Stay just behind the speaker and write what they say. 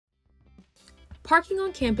Parking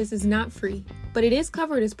on campus is not free, but it is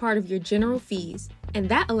covered as part of your general fees, and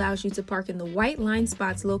that allows you to park in the white line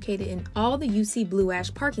spots located in all the UC Blue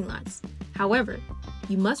Ash parking lots. However,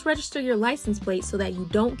 you must register your license plate so that you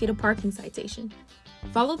don't get a parking citation.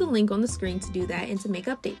 Follow the link on the screen to do that and to make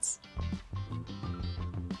updates.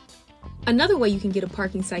 Another way you can get a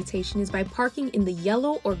parking citation is by parking in the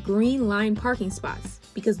yellow or green line parking spots,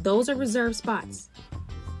 because those are reserved spots.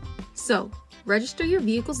 So, register your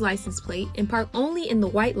vehicle's license plate and park only in the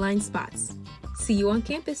white line spots. See you on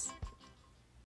campus.